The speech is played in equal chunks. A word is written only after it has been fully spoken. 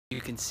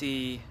can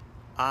see,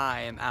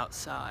 I am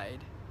outside.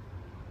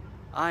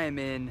 I am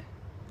in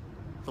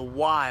the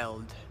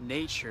wild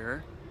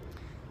nature,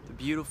 the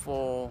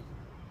beautiful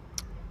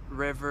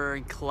river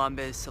in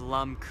Columbus,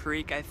 Alum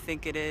Creek, I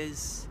think it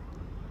is.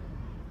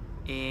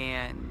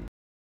 And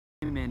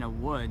I'm in a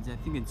woods, I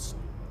think it's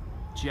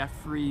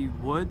Jeffrey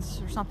Woods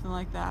or something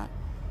like that.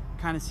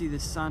 Kind of see the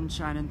sun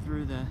shining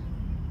through the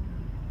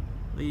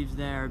leaves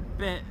there a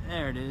bit.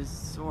 There it is,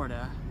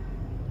 sorta.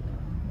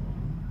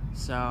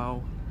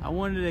 So I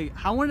wanted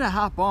to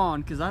hop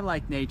on because I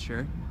like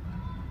nature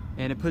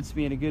and it puts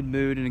me in a good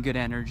mood and a good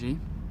energy.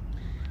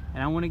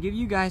 And I want to give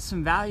you guys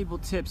some valuable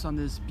tips on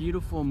this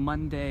beautiful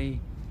Monday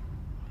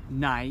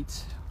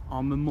night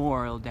on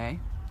Memorial Day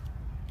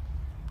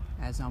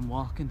as I'm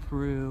walking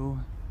through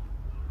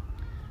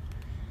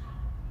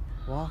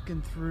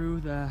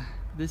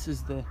this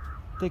is the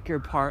thicker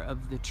part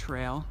of the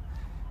trail.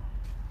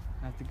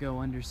 I have to go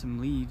under some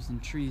leaves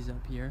and trees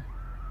up here.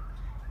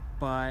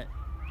 But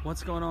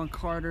what's going on,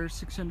 Carter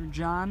 600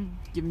 John?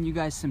 Giving you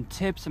guys some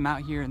tips. I'm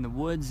out here in the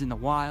woods, in the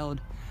wild.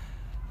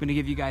 I'm gonna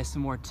give you guys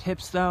some more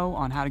tips though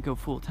on how to go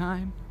full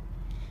time.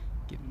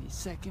 Give me a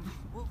second.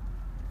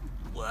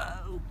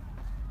 Whoa.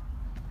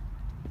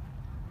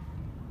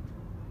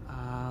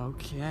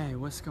 Okay,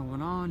 what's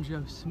going on,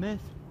 Joe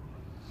Smith?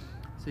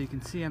 So you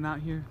can see I'm out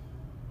here.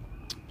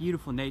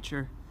 Beautiful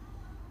nature.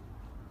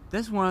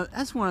 That's one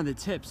of the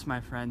tips,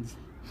 my friends,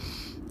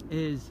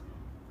 is,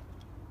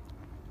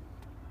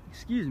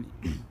 excuse me,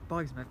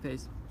 bugs in my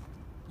face.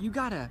 You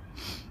gotta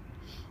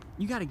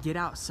get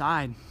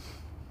outside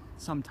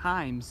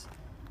sometimes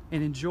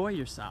and enjoy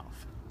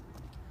yourself.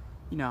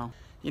 You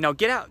know,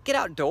 get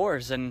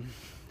outdoors and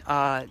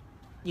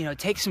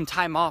take some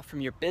time off from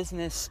your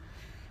business.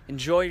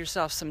 Enjoy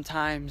yourself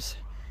sometimes.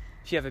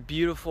 If you have a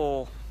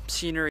beautiful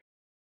scenery,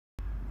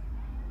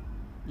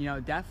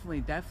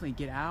 definitely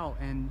get out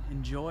and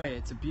enjoy it.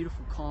 It's a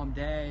beautiful, calm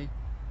day.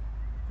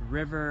 The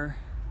river.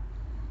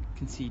 You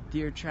can see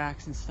deer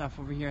tracks and stuff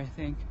over here, I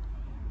think.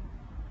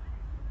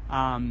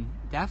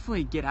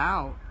 Definitely get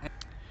out.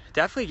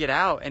 Definitely get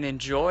out and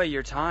enjoy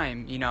your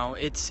time.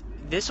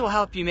 This will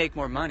help you make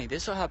more money.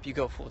 This will help you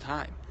go full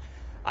time.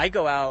 I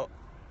go out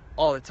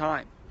all the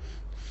time.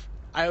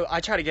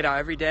 I try to get out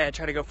every day. I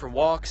try to go for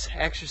walks,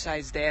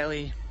 exercise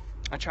daily.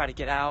 I try to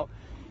get out,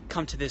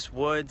 come to this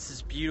woods,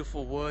 this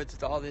beautiful woods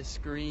with all this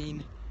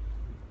green,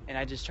 and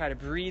I just try to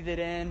breathe it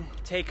in,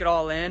 take it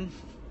all in,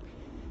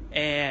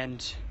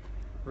 and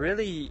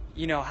really,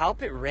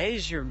 help it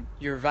raise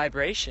your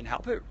vibration,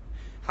 help it,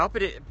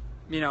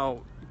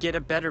 get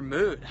a better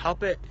mood,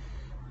 help it,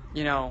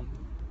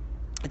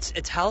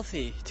 it's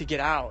healthy to get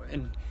out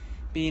and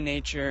be in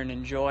nature and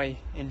enjoy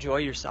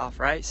yourself,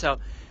 right? So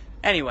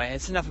anyway,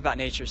 it's enough about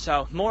nature.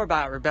 So more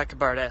about Rebecca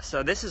Bardes.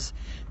 So this is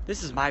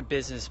my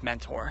business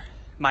mentor,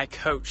 my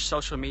coach,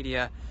 social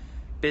media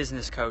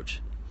business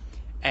coach.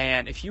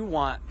 And if you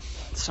want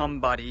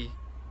somebody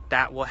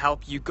that will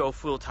help you go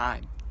full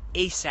time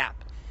ASAP,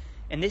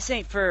 and this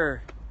ain't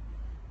for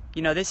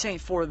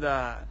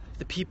the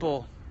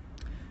people,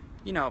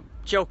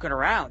 joking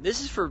around.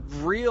 This is for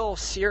real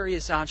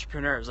serious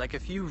entrepreneurs. Like,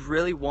 if you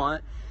really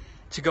want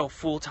to go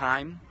full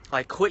time,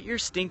 like, quit your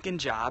stinking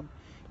job,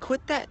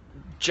 quit that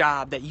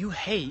job that you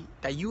hate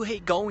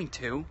going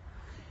to,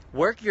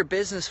 work your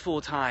business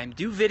full time,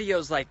 do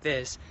videos like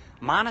this,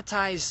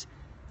 monetize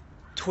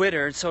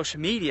Twitter and social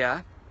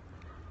media,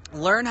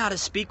 learn how to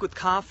speak with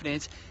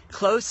confidence,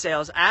 close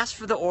sales, ask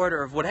for the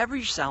order of whatever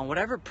you're selling,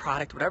 whatever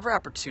product, whatever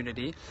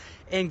opportunity,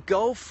 and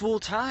go full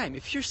time.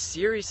 If you're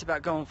serious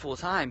about going full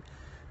time,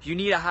 you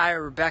need to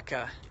hire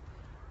Rebecca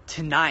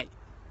tonight.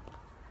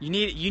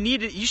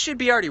 You should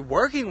be already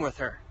working with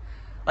her.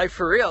 Like,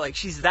 for real, like,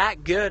 she's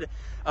that good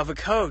of a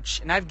coach.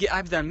 And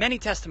I've done many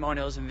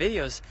testimonials and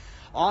videos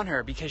on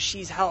her because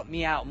she's helped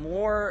me out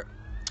more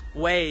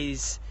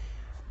ways,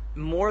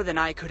 more than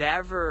I could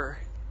ever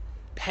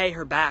pay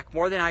her back,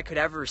 more than I could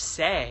ever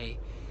say.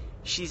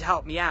 She's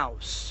helped me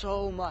out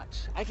so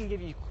much. I can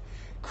give you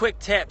quick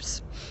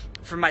tips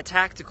from my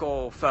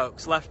tactical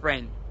folks, Left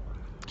Brain.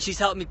 She's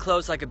helped me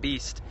close like a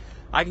beast.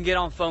 I can get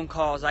on phone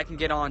calls, I can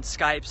get on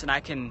Skypes, and I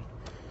can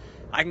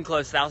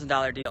close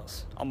 $1,000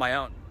 deals on my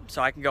own.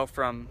 So I can go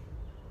from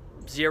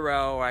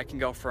zero, or I can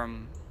go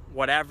from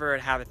whatever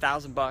and have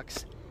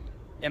 $1,000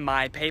 in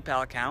my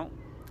PayPal account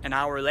an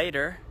hour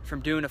later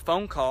from doing a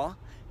phone call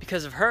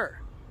because of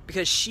her.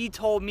 Because she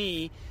told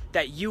me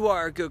that you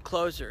are a good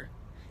closer.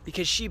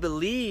 Because she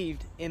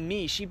believed in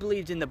me. She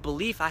believed in the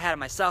belief I had in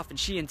myself, and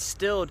she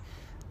instilled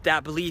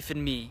that belief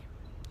in me.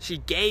 She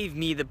gave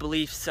me the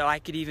belief so I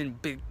could even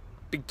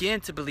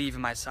begin to believe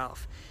in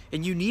myself.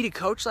 And you need a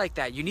coach like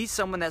that. You need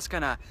someone that's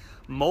gonna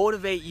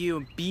motivate you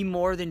and be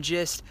more than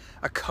just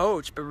a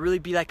coach, but really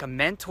be like a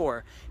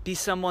mentor. Be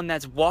someone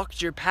that's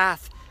walked your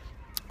path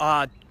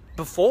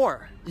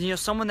before.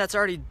 Someone that's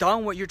already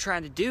done what you're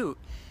trying to do.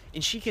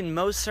 And she can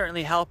most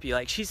certainly help you.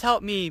 Like, she's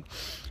helped me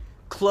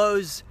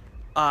close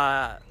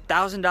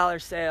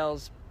 $1,000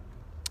 sales.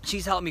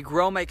 She's helped me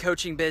grow my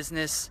coaching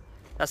business.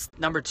 That's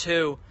number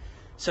 2.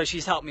 So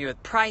she's helped me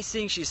with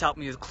pricing, she's helped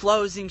me with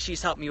closing,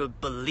 she's helped me with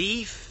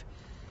belief,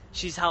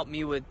 she's helped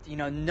me with,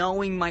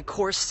 knowing my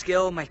core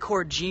skill, my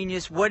core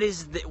genius. What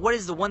is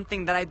the one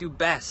thing that I do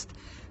best,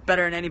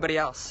 better than anybody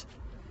else?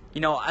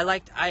 I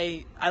like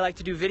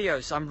to do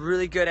videos. So I'm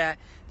really good at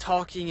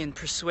talking and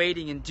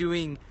persuading and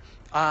doing,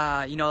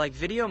 like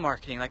video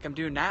marketing, like I'm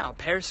doing now,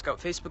 Periscope,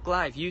 Facebook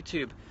Live,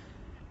 YouTube.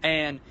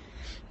 And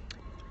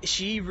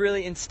she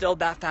really instilled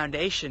that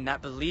foundation,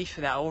 that belief,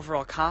 that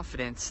overall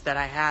confidence that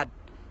I had,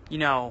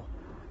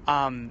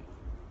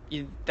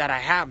 that I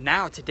have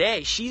now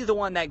today. She's the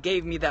one that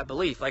gave me that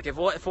belief. Like if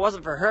it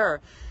wasn't for her,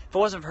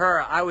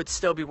 I would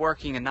still be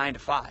working a 9 to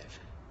 5.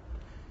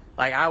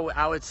 Like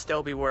I would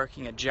still be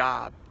working a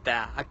job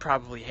that I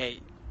probably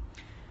hate.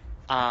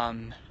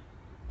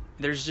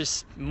 There's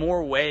just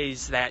more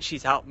ways that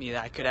she's helped me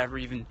that I could ever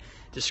even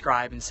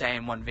describe and say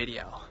in one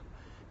video.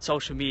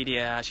 Social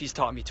media, she's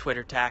taught me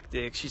Twitter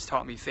tactics, she's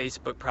taught me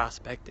Facebook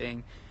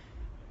prospecting,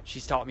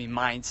 she's taught me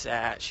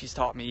mindset, she's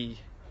taught me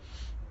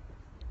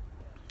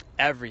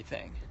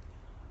everything.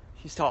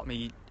 She's taught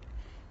me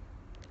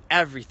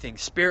everything,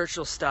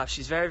 spiritual stuff.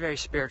 She's very, very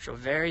spiritual,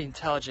 very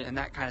intelligent and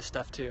that kind of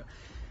stuff too.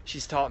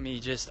 She's taught me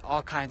just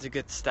all kinds of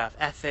good stuff,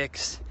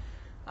 ethics.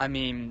 I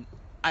mean,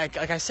 like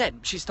I said,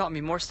 she's taught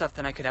me more stuff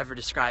than I could ever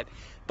describe.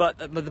 But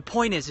the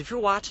point is, if you're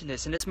watching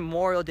this and it's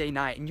Memorial Day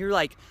night and you're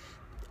like,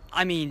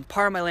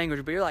 pardon my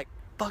language, but you're like,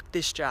 fuck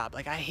this job.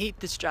 Like, I hate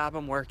this job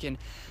I'm working.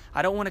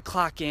 I don't want to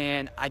clock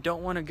in. I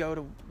don't want to go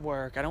to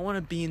work. I don't want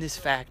to be in this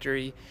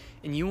factory.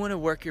 And you want to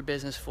work your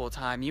business full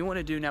time. You want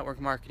to do network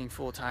marketing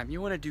full time.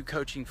 You want to do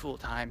coaching full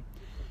time.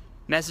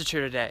 Message her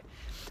today.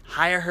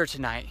 Hire her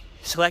tonight.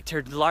 Select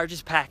her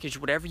largest package,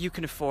 whatever you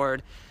can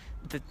afford.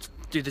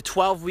 Do the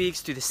 12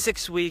 weeks, do the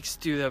 6 weeks,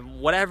 do the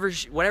whatever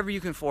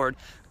you can afford.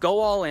 Go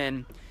all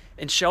in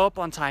and show up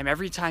on time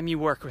every time you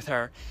work with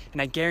her.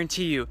 And I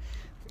guarantee you,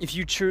 if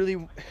you're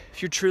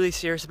truly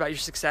serious about your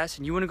success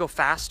and you want to go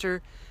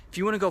faster, if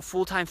you want to go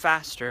full-time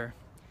faster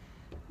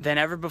than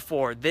ever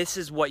before, this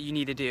is what you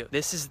need to do.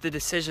 This is the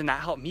decision that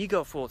helped me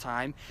go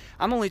full-time.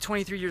 I'm only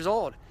 23 years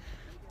old.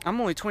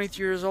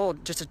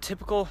 Just a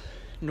typical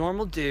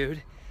normal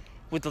dude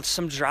with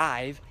some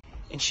drive.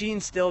 And she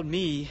instilled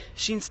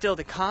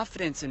the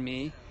confidence in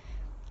me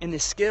and the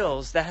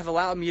skills that have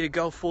allowed me to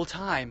go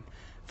full-time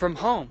from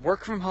home,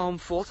 work from home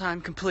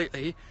full-time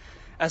completely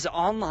as an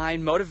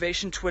online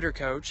motivation Twitter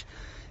coach.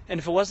 And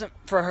if it wasn't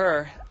for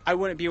her, I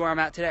wouldn't be where I'm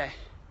at today.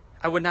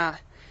 I would not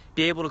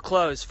be able to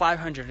close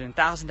 $500 and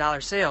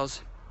 $1,000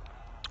 sales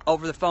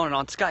over the phone and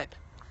on Skype.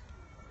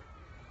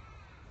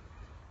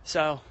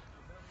 So,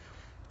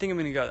 I think I'm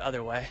going to go the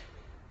other way.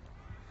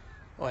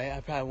 Wait,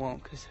 I probably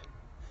won't because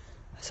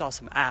I saw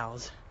some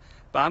owls.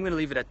 But I'm going to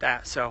leave it at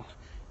that. So,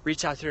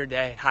 reach out to her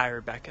today and hire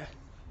Rebecca.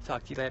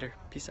 Talk to you later.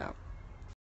 Peace out.